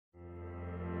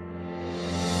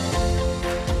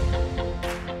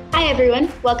Hi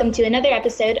everyone, welcome to another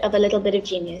episode of A Little Bit of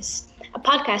Genius, a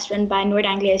podcast run by Nord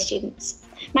Anglia students.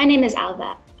 My name is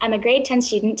Ailbhe. I'm a grade 10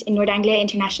 student in Nord Anglia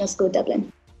International School,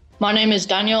 Dublin. My name is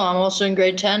Daniel. I'm also in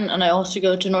grade 10 and I also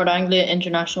go to Nord Anglia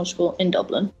International School in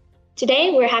Dublin.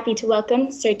 Today we're happy to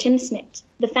welcome Sir Tim Smit,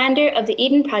 the founder of the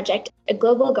Eden Project, a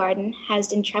global garden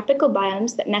housed in tropical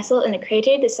biomes that nestle in a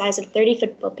crater the size of 30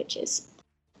 football pitches.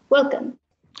 Welcome.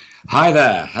 Hi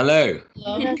there. Hello.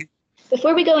 Hello.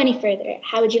 Before we go any further,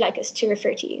 how would you like us to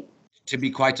refer to you? To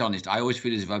be quite honest, I always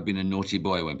feel as if I've been a naughty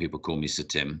boy when people call me Sir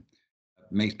Tim.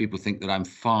 It makes people think that I'm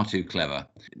far too clever.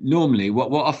 Normally, what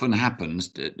often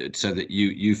happens so that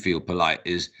you feel polite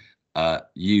is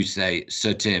you say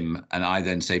Sir Tim and I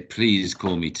then say, please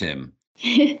call me Tim.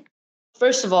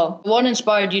 First of all, what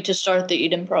inspired you to start the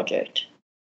Eden Project?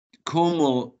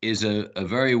 Cornwall is a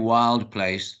very wild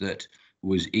place that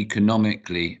was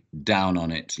economically down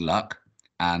on its luck.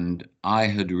 And I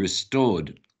had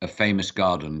restored a famous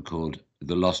garden called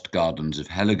the Lost Gardens of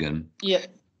Helligan. Yeah.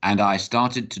 And I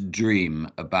started to dream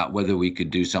about whether we could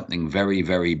do something very,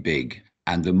 very big.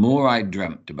 And the more I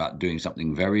dreamt about doing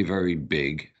something very, very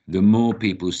big, the more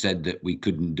people said that we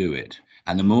couldn't do it.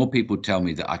 And the more people tell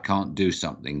me that I can't do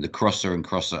something, the crosser and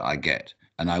crosser I get.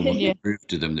 And I want to prove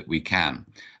to them that we can.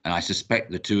 And I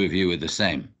suspect the two of you are the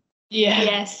same. Yeah.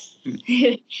 Yes.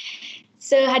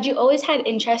 So had you always had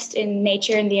interest in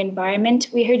nature and the environment?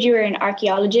 We heard you were an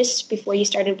archaeologist before you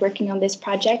started working on this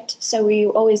project. So were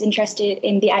you always interested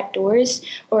in the outdoors,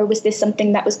 or was this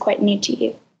something that was quite new to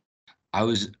you? I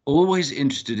was always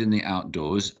interested in the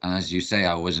outdoors. And as you say,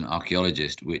 I was an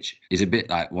archaeologist, which is a bit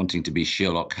like wanting to be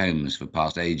Sherlock Holmes for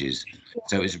past ages.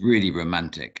 So it's really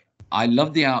romantic. I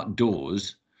love the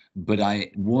outdoors, but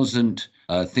I wasn't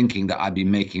thinking that I'd be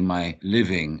making my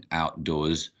living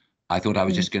outdoors. I thought I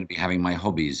was just going to be having my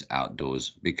hobbies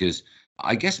outdoors, because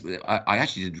I guess I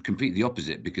actually did completely the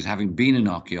opposite, because having been an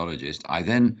archaeologist, I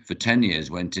then for 10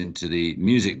 years went into the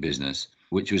music business,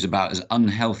 which was about as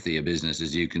unhealthy a business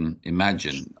as you can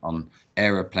imagine, on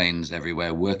aeroplanes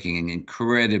everywhere, working in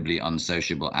incredibly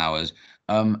unsociable hours.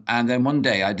 And then one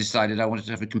day I decided I wanted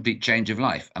to have a complete change of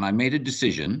life. And I made a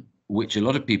decision, which a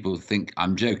lot of people think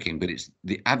I'm joking, but it's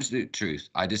the absolute truth.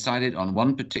 I decided on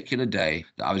one particular day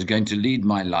that I was going to lead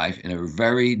my life in a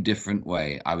very different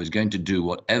way. I was going to do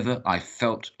whatever I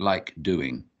felt like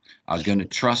doing. I was going to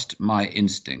trust my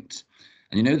instincts.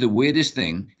 And you know, the weirdest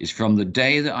thing is, from the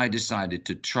day that I decided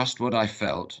to trust what I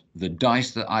felt, the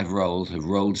dice that I've rolled have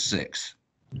rolled 6.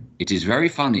 It is very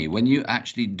funny when you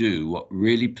actually do what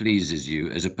really pleases you,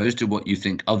 as opposed to what you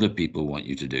think other people want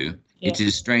you to do. Yeah. It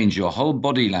is strange. Your whole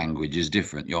body language is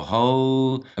different. Your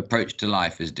whole approach to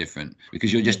life is different,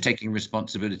 because you're just taking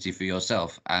responsibility for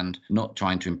yourself and not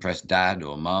trying to impress dad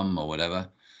or mum or whatever.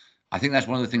 I think that's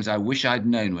one of the things I wish I'd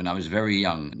known when I was very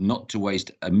young, not to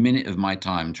waste a minute of my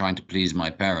time trying to please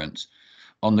my parents,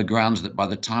 on the grounds that by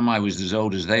the time I was as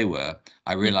old as they were,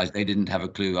 I realized they didn't have a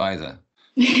clue either.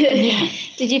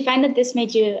 Did you find that this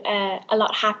made you a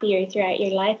lot happier throughout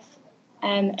your life,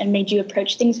 and made you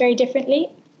approach things very differently?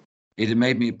 It had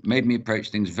made me approach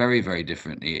things very, very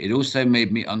differently. It also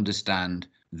made me understand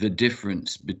the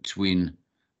difference between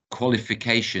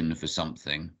qualification for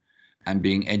something and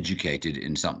being educated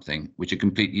in something, which are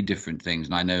completely different things.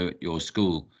 And I know at your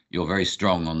school, you're very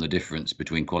strong on the difference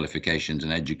between qualifications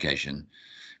and education.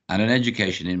 And an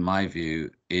education, in my view,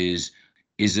 is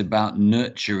about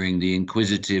nurturing the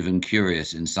inquisitive and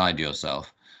curious inside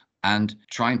yourself, and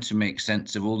trying to make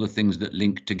sense of all the things that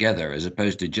link together, as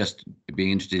opposed to just being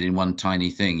interested in one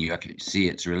tiny thing. You actually see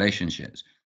its relationships.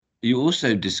 You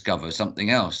also discover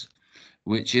something else,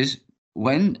 which is,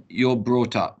 when you're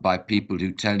brought up by people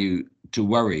who tell you to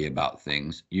worry about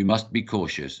things, you must be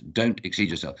cautious, don't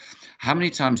exceed yourself. How many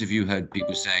times have you heard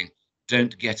people saying,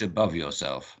 don't get above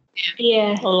yourself?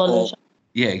 Yeah. A lot of the time.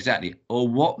 Yeah, exactly. Or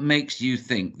what makes you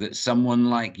think that someone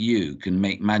like you can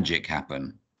make magic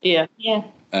happen? Yeah. Yeah.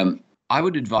 I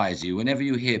would advise you, whenever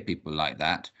you hear people like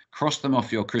that, cross them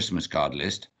off your Christmas card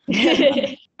list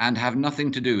and have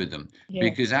nothing to do with them. Yeah.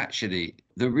 Because actually,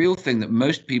 the real thing that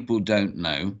most people don't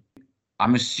know,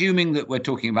 I'm assuming that we're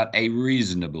talking about a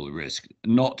reasonable risk,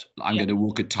 not I'm going to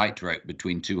walk a tightrope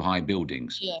between two high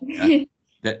buildings. Yeah.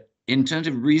 That in terms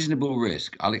of reasonable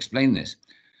risk, I'll explain this.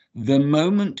 The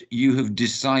moment you have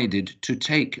decided to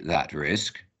take that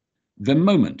risk, the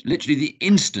moment, literally the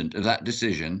instant of that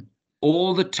decision,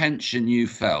 all the tension you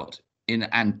felt in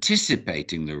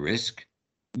anticipating the risk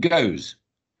goes.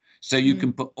 So you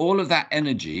can put all of that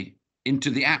energy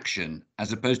into the action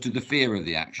as opposed to the fear of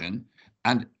the action.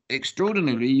 And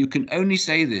extraordinarily, you can only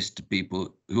say this to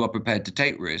people who are prepared to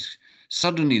take risks.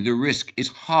 Suddenly the risk is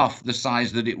half the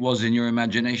size that it was in your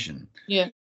imagination. Yeah.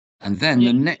 And then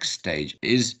the next stage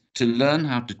is to learn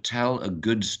how to tell a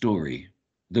good story.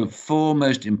 The 4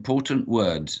 most important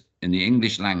words in the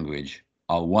English language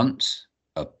are once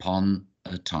upon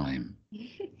a time.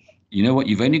 You know what?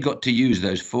 You've only got to use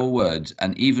those 4 words,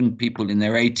 and even people in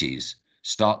their 80s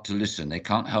start to listen. They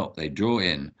can't help, they draw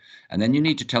in. And then you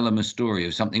need to tell them a story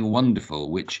of something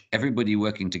wonderful, which everybody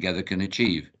working together can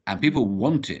achieve. And people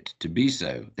want it to be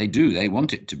so. They do, they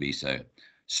want it to be so.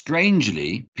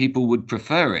 Strangely, people would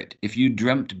prefer it if you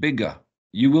dreamt bigger.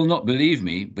 You will not believe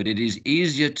me, but it is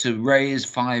easier to raise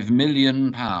 £5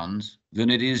 million than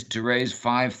it is to raise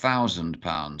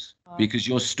 £5,000, because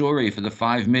your story for the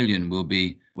 5 million will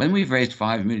be, when we've raised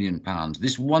 £5 million,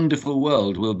 this wonderful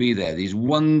world will be there. These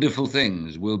wonderful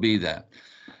things will be there.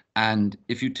 And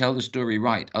if you tell the story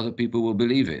right, other people will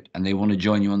believe it and they want to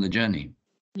join you on the journey.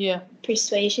 Yeah.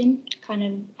 Persuasion kind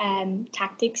of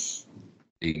tactics.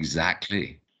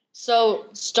 Exactly. So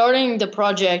starting the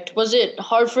project, was it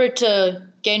hard for it to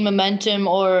gain momentum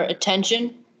or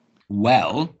attention?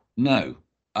 Well, no.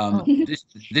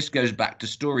 This goes back to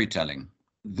storytelling.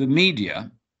 The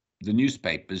media, the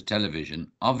newspapers,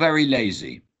 television, are very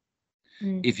lazy.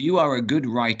 If you are a good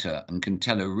writer and can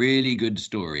tell a really good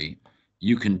story,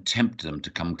 you can tempt them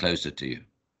to come closer to you.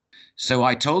 So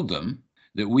I told them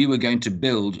that we were going to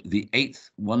build the 8th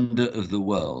wonder of the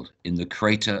world in the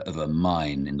crater of a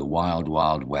mine in the wild,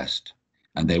 wild west.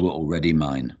 And they were already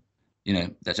mine. You know,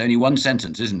 that's only one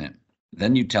sentence, isn't it?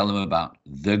 Then you tell them about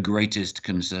the greatest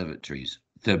conservatories,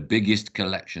 the biggest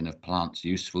collection of plants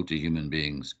useful to human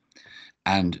beings.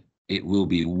 And it will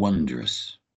be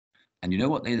wondrous. And you know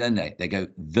what they go,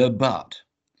 the but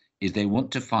is they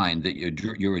want to find that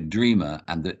you're a dreamer,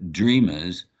 and that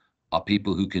dreamers are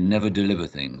people who can never deliver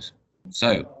things.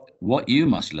 So what you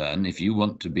must learn if you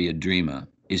want to be a dreamer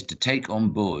is to take on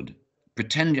board,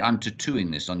 pretend I'm tattooing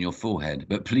this on your forehead,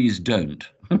 but please don't,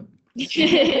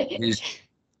 is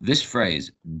this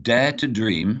phrase, dare to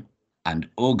dream and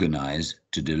organize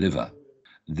to deliver.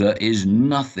 There is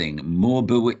nothing more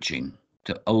bewitching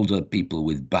to older people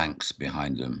with banks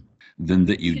behind them than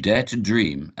that you dare to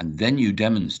dream and then you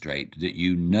demonstrate that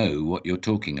you know what you're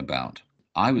talking about.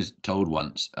 I was told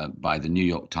once by the New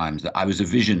York Times that I was a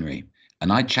visionary,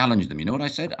 and I challenged them. You know what I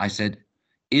said? I said,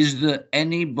 is there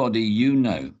anybody you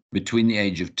know between the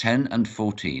age of 10 and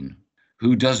 14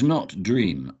 who does not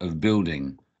dream of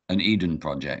building an Eden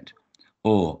project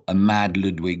or a Mad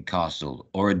Ludwig castle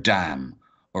or a dam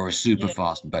or a super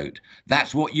fast boat?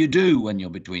 That's what you do when you're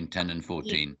between 10 and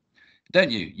 14.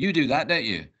 Don't you? You do that, don't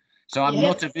you? So I'm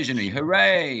not a visionary.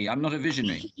 Hooray! I'm not a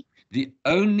visionary. The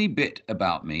only bit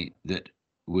about me that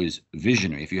was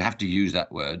visionary, if you have to use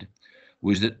that word,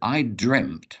 was that I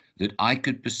dreamt that I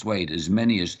could persuade as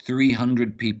many as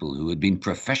 300 people who had been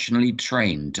professionally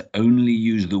trained to only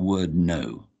use the word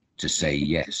no to say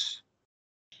yes.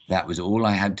 That was all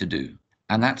I had to do.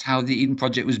 And that's how the Eden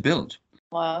Project was built.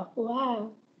 Wow.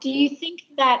 Wow. Do you think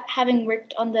that having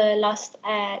worked on the Lost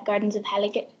Gardens of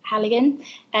Halligan,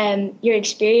 your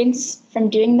experience from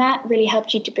doing that really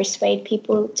helped you to persuade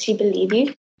people to believe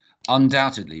you?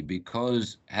 Undoubtedly,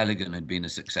 because Halligan had been a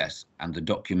success and the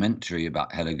documentary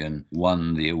about Halligan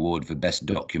won the award for Best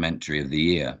Documentary of the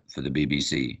Year for the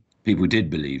BBC, people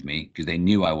did believe me because they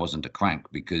knew I wasn't a crank,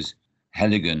 because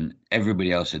Halligan,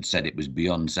 everybody else had said it was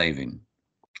beyond saving.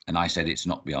 And I said, it's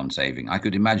not beyond saving. I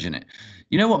could imagine it.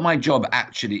 You know what my job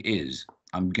actually is?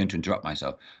 I'm going to interrupt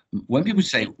myself. When people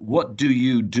say, what do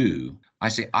you do? I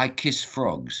say, I kiss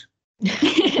frogs.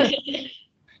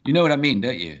 You know what I mean,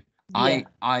 don't you? Yeah.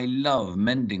 I love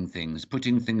mending things,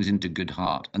 putting things into good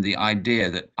heart. And the idea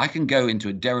that I can go into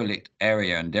a derelict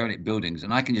area and derelict buildings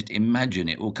and I can just imagine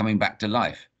it all coming back to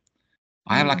life.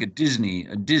 I have like a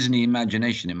Disney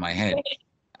imagination in my head.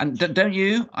 And don't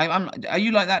you? Are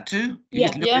you like that too? You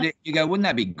just look at it, you go, wouldn't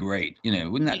that be great? You know,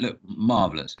 wouldn't that look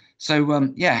marvelous? So,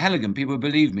 Halligan, people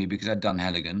believed me because I'd done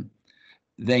Halligan.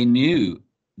 They knew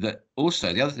that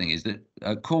also, the other thing is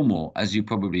that Cornwall, as you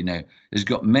probably know, has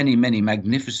got many, many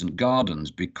magnificent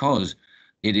gardens because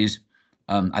it is,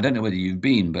 I don't know whether you've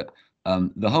been, but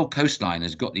the whole coastline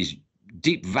has got these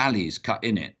deep valleys cut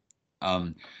in it.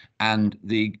 And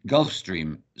the Gulf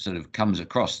Stream sort of comes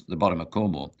across the bottom of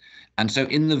Cornwall. And so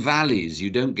in the valleys, you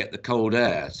don't get the cold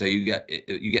air. So you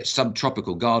get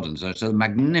subtropical gardens. So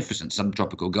magnificent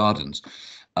subtropical gardens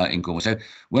in Cornwall. So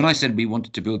when I said we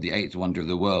wanted to build the 8th wonder of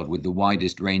the world with the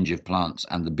widest range of plants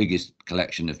and the biggest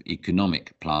collection of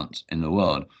economic plants in the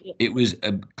world, it was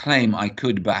a claim I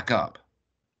could back up.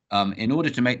 In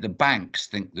order to make the banks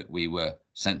think that we were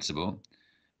sensible,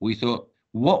 we thought,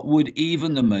 What would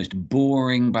even the most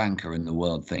boring banker in the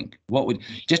world think?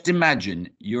 Just imagine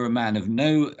you're a man of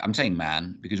no, I'm saying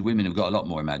man because women have got a lot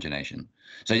more imagination.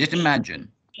 So just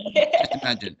imagine.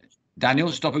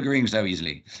 Daniel, stop agreeing so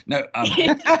easily. No,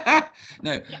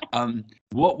 no.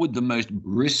 What would the most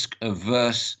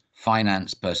risk-averse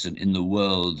finance person in the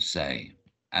world say?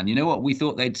 And you know what we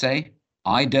thought they'd say?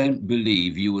 I don't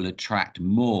believe you will attract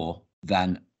more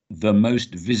than the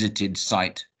most visited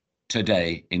site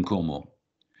today in Cornwall.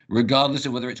 Regardless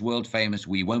of whether it's world famous,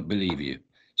 we won't believe you.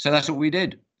 So that's what we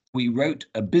did. We wrote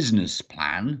a business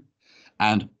plan,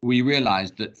 and we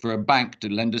realized that for a bank to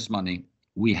lend us money,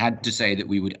 we had to say that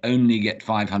we would only get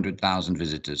 500,000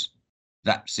 visitors.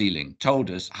 That ceiling told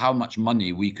us how much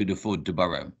money we could afford to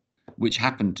borrow, which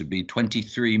happened to be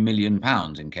 £23 million,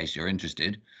 in case you're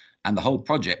interested. And the whole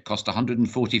project cost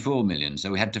 144 million.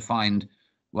 So we had to find,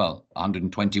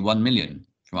 121 million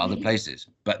from other places.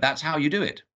 But that's how you do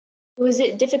it. Was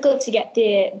it difficult to get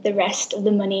the rest of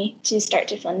the money to start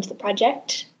to fund the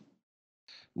project?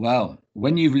 Well,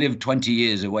 when you've lived 20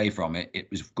 years away from it,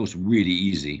 it was, of course, really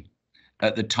easy.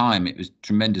 At the time, it was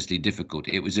tremendously difficult.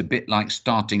 It was a bit like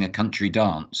starting a country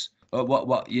dance.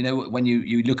 When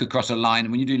you look across a line,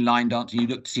 when you do line dancing, you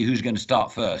look to see who's going to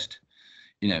start first,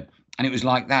 and it was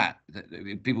like that.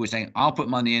 People were saying, I'll put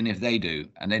money in if they do.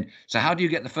 And then, so how do you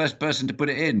get the first person to put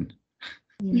it in?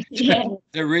 Yeah.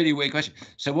 It's a really weird question.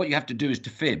 So what you have to do is to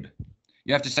fib.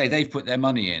 You have to say they've put their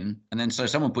money in, and then so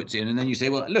someone puts it in, and then you say,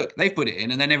 well, look, they've put it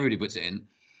in, and then everybody puts it in.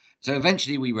 So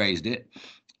eventually we raised it.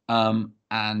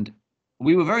 And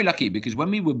we were very lucky because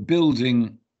when we were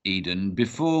building Eden,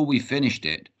 before we finished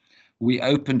it, we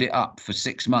opened it up for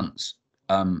 6 months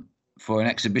for an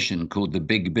exhibition called The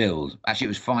Big Build. Actually, it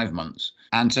was 5 months.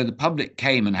 And so the public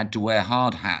came and had to wear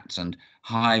hard hats and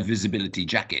high visibility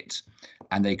jackets,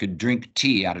 and they could drink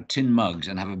tea out of tin mugs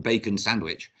and have a bacon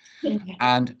sandwich.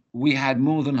 And we had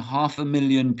more than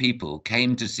 500,000 people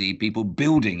came to see people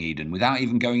building Eden without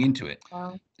even going into it.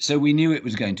 Wow. So we knew it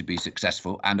was going to be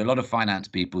successful, and a lot of finance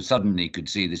people suddenly could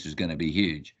see this was going to be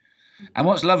huge. And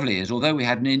what's lovely is, although we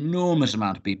had an enormous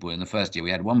amount of people in the first year,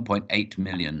 we had 1.8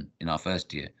 million in our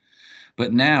first year.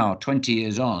 But now, 20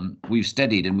 years on, we've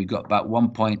steadied and we've got about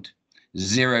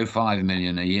 1.05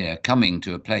 million a year coming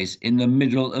to a place in the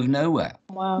middle of nowhere.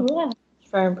 Wow. Yeah.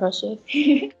 It's very impressive.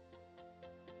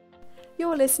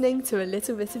 You're listening to A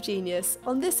Little Bit of Genius.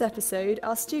 On this episode,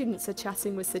 our students are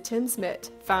chatting with Sir Tim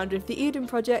Smit, founder of the Eden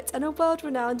Project and a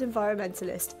world-renowned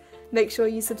environmentalist. Make sure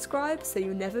you subscribe so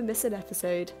you never miss an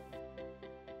episode.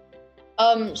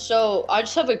 So I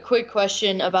just have a quick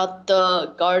question about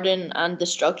the garden and the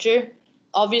structure.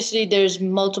 Obviously, there's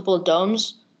multiple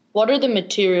domes. What are the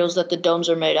materials that the domes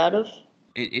are made out of?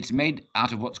 It's made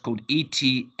out of what's called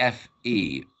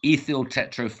ETFE, ethyl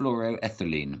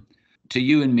tetrafluoroethylene. To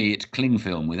you and me, it's cling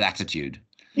film with attitude.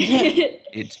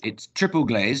 It's triple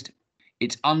glazed.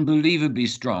 It's unbelievably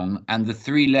strong, and the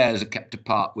 3 layers are kept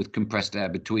apart with compressed air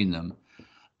between them.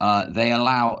 They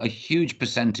allow a huge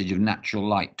percentage of natural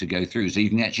light to go through, so you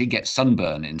can actually get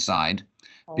sunburn inside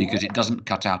because it doesn't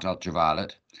cut out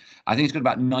ultraviolet. I think it's got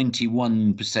about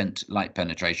 91% light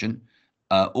penetration.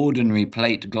 Ordinary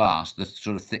plate glass, the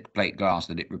sort of thick plate glass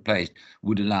that it replaced,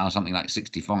 would allow something like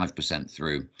 65%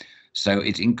 through. So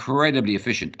it's incredibly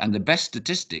efficient. And the best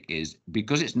statistic is,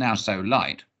 because it's now so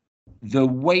light, the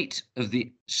weight of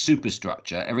the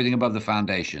superstructure, everything above the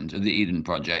foundations of the Eden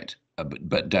project,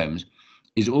 but domes,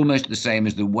 is almost the same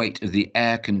as the weight of the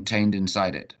air contained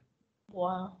inside it.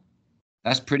 Wow.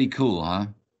 That's pretty cool, huh?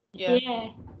 Yeah.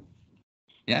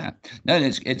 Yeah. No,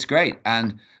 it's great.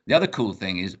 And the other cool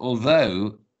thing is,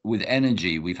 although with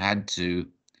energy we've had to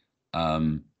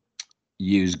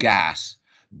use gas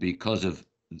because of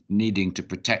needing to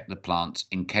protect the plants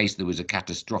in case there was a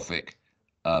catastrophic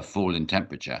fall in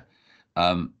temperature,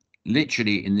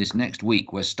 literally in this next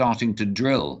week we're starting to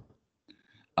drill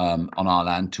on our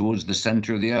land towards the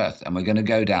center of the earth, and we're going to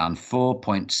go down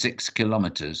 4.6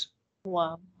 kilometers.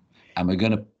 Wow. And we're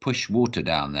going to push water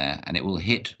down there, and it will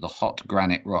hit the hot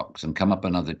granite rocks and come up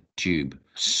another tube,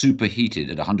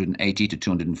 superheated at 180 to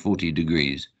 240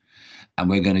 degrees. And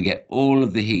we're going to get all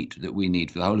of the heat that we need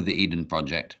for the whole of the Eden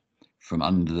project from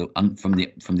from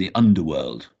the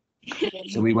underworld.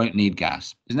 So we won't need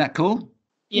gas. Isn't that cool?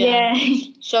 Yeah.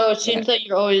 So it seems that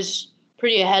you're always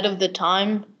pretty ahead of the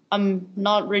time. I'm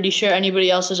not really sure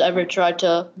anybody else has ever tried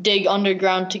to dig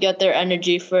underground to get their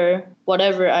energy for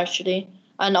whatever, actually.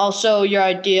 And also your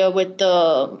idea with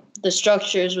the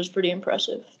structures was pretty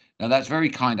impressive. Now, that's very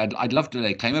kind. I'd love to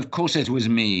lay claim. Of course, it was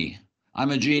me.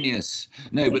 I'm a genius.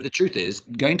 No, but the truth is,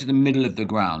 going to the middle of the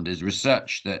ground is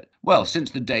research that, well,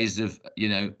 since the days of,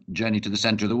 Journey to the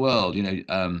Center of the World,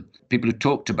 people have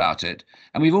talked about it.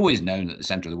 And we've always known that the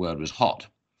center of the world was hot.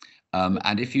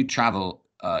 And if you travel,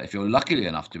 if you're lucky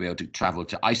enough to be able to travel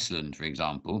to Iceland, for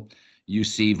example, you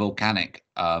see volcanic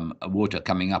water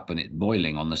coming up and it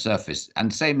boiling on the surface.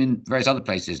 And same in various other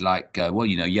places like,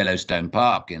 Yellowstone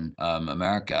Park in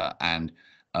America and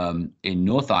in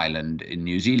North Island in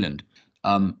New Zealand.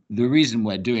 The reason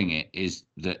we're doing it is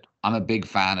that I'm a big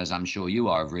fan, as I'm sure you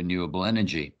are, of renewable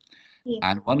energy. Yeah.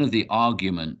 And one of the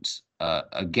arguments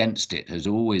against it has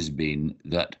always been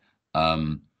that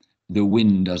the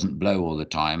wind doesn't blow all the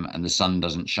time and the sun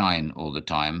doesn't shine all the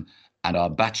time. And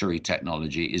our battery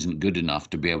technology isn't good enough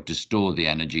to be able to store the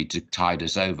energy to tide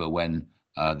us over when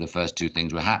the first two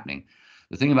things were happening.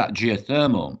 The thing about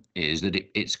geothermal is that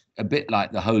it's a bit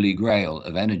like the holy grail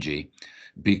of energy,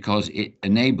 because it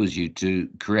enables you to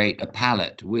create a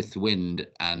palette with wind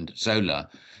and solar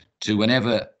to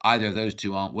whenever either of those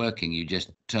two aren't working, you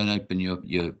just turn open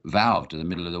your valve to the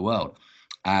middle of the world.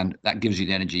 And that gives you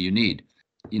the energy you need.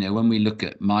 When we look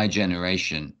at my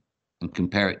generation and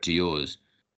compare it to yours,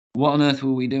 what on earth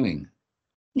were we doing?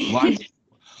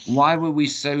 Why were we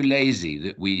so lazy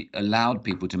that we allowed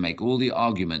people to make all the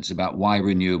arguments about why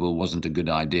renewable wasn't a good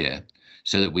idea,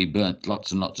 so that we burnt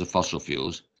lots and lots of fossil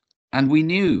fuels? And we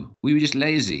knew we were just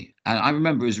lazy. And I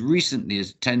remember as recently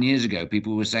as 10 years ago,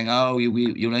 people were saying, oh,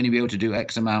 you'll only be able to do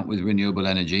X amount with renewable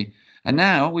energy. And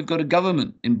now we've got a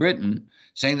government in Britain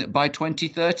saying that by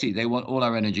 2030, they want all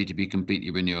our energy to be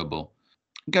completely renewable.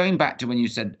 Going back to when you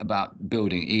said about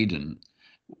building Eden,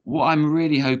 what I'm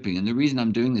really hoping, and the reason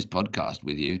I'm doing this podcast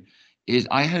with you, is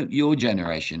I hope your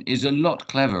generation is a lot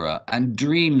cleverer and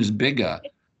dreams bigger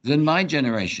than my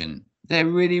generation. They're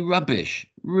really rubbish,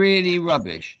 really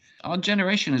rubbish. Our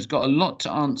generation has got a lot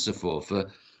to answer for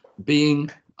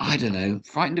being, I don't know,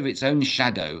 frightened of its own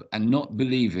shadow and not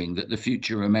believing that the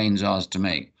future remains ours to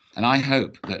make. And I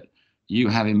hope that you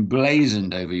have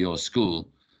emblazoned over your school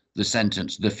the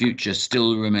sentence, the future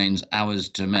still remains ours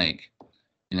to make.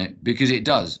 Because it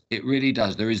does. It really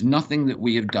does. There is nothing that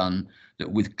we have done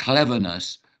that with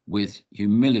cleverness, with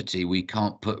humility, we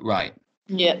can't put right.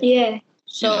 Yeah. Yeah.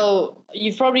 So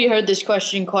you've probably heard this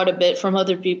question quite a bit from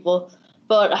other people,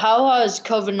 but how has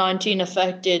COVID-19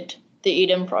 affected the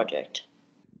Eden project?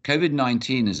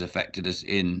 COVID-19 has affected us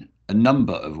in a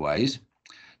number of ways.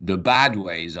 The bad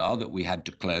ways are that we had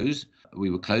to close. We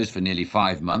were closed for nearly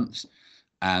 5 months.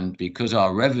 And because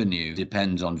our revenue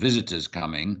depends on visitors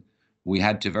coming, we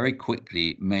had to very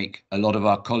quickly make a lot of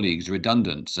our colleagues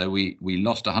redundant. So we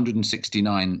lost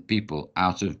 169 people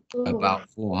out of about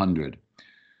 400.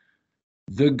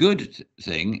 The good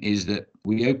thing is that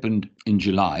we opened in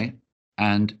July,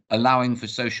 and allowing for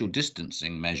social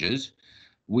distancing measures,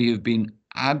 we have been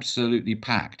absolutely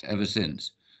packed ever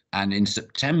since. And in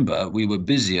September, we were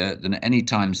busier than any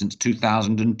time since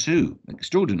 2002.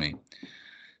 Extraordinary.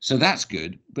 So that's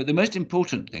good. But the most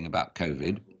important thing about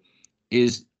COVID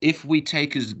is if we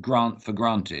take as for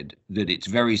granted that it's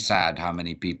very sad how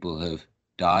many people have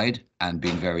died and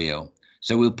been very ill.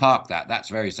 So we'll park that. That's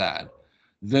very sad.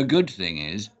 The good thing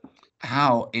is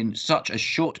how in such a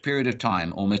short period of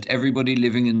time, almost everybody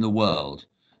living in the world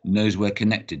knows we're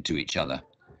connected to each other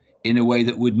in a way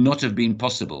that would not have been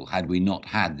possible had we not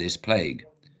had this plague.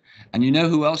 And you know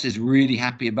who else is really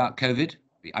happy about COVID?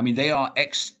 I mean, they are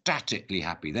ecstatically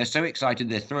happy. They're so excited,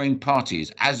 they're throwing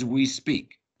parties as we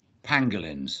speak.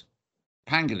 Pangolins.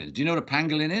 Pangolins. Do you know what a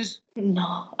pangolin is?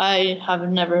 No, I have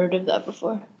never heard of that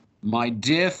before. My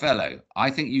dear fellow,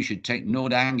 I think you should take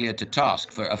Nord Anglia to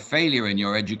task for a failure in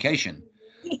your education.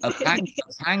 A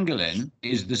pangolin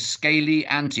is the scaly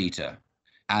anteater.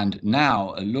 And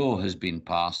now a law has been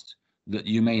passed that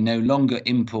you may no longer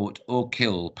import or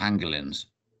kill pangolins.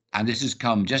 And this has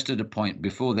come just at a point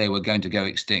before they were going to go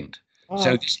extinct.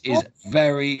 So this is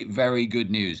very, very good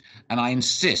news. And I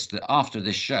insist that after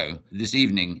this show, this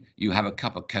evening, you have a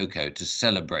cup of cocoa to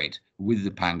celebrate with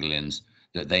the pangolins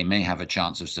that they may have a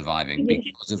chance of surviving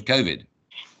because of COVID.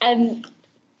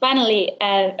 Finally,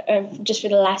 just for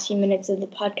the last few minutes of the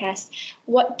podcast,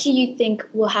 what do you think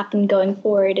will happen going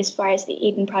forward as far as the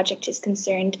Eden Project is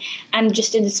concerned, and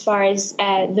just as far as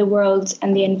the world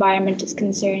and the environment is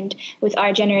concerned with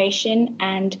our generation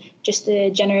and just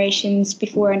the generations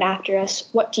before and after us?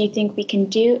 What do you think we can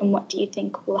do, and what do you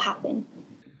think will happen?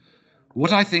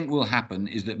 What I think will happen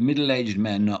is that middle-aged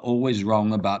men are always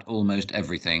wrong about almost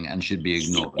everything and should be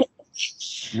ignored.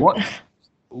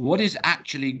 What is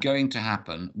actually going to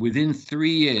happen? Within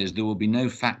 3 years, there will be no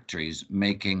factories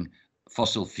making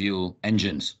fossil fuel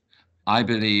engines. I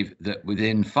believe that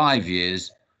within 5 years,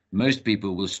 most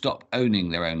people will stop owning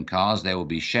their own cars. They will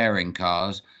be sharing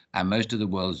cars, and most of the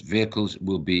world's vehicles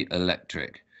will be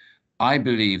electric. I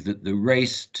believe that the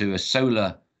race to a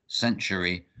solar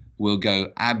century will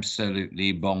go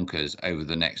absolutely bonkers over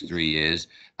the next 3 years,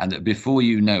 and that before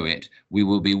you know it, we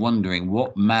will be wondering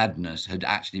what madness had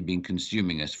actually been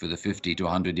consuming us for the 50 to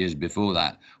 100 years before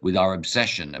that with our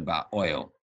obsession about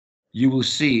oil. You will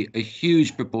see a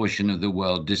huge proportion of the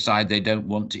world decide they don't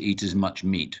want to eat as much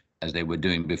meat as they were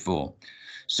doing before.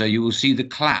 So you will see the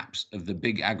collapse of the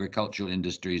big agricultural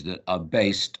industries that are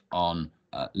based on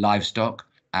livestock,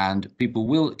 and people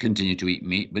will continue to eat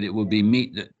meat, but it will be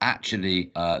meat that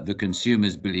actually the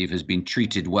consumers believe has been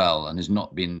treated well and has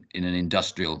not been in an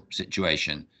industrial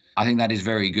situation. I think that is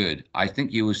very good. I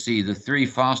think you will see the 3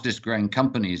 fastest growing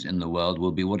companies in the world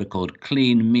will be what are called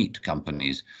clean meat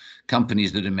companies,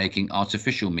 companies that are making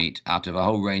artificial meat out of a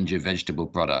whole range of vegetable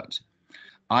products.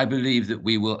 I believe that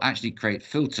we will actually create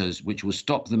filters which will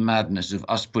stop the madness of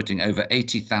us putting over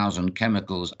 80,000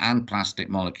 chemicals and plastic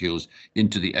molecules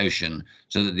into the ocean,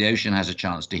 so that the ocean has a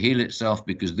chance to heal itself,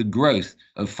 because the growth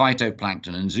of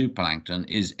phytoplankton and zooplankton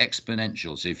is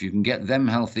exponential. So if you can get them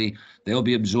healthy, they'll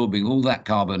be absorbing all that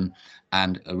carbon,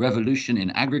 and a revolution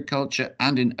in agriculture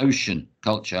and in ocean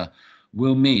culture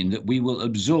will mean that we will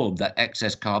absorb that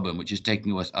excess carbon, which is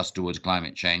taking us towards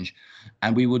climate change,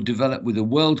 and we will develop with a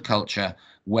world culture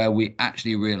where we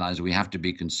actually realize we have to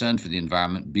be concerned for the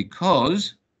environment,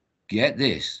 because, get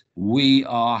this, we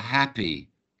are happy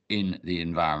in the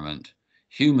environment.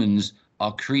 Humans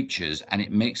are creatures, and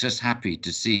it makes us happy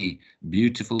to see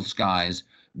beautiful skies,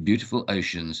 beautiful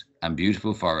oceans, and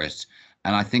beautiful forests.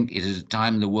 And I think it is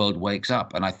time the world wakes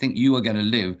up. And I think you are going to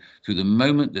live through the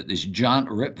moment that this giant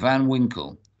Rip Van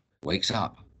Winkle wakes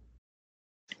up.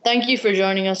 Thank you for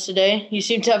joining us today. You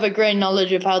seem to have a great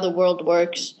knowledge of how the world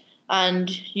works,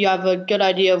 and you have a good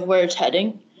idea of where it's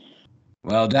heading.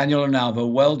 Well, Daniel and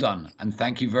Ailbhe, well done. And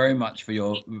thank you very much for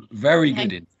your very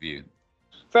good interview.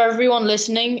 For everyone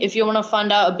listening, if you want to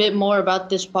find out a bit more about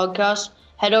this podcast,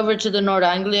 head over to the North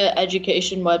Anglia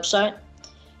Education website.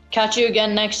 Catch you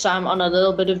again next time on A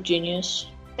Little Bit of Genius.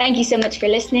 Thank you so much for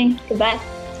listening. Goodbye.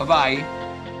 Bye-bye.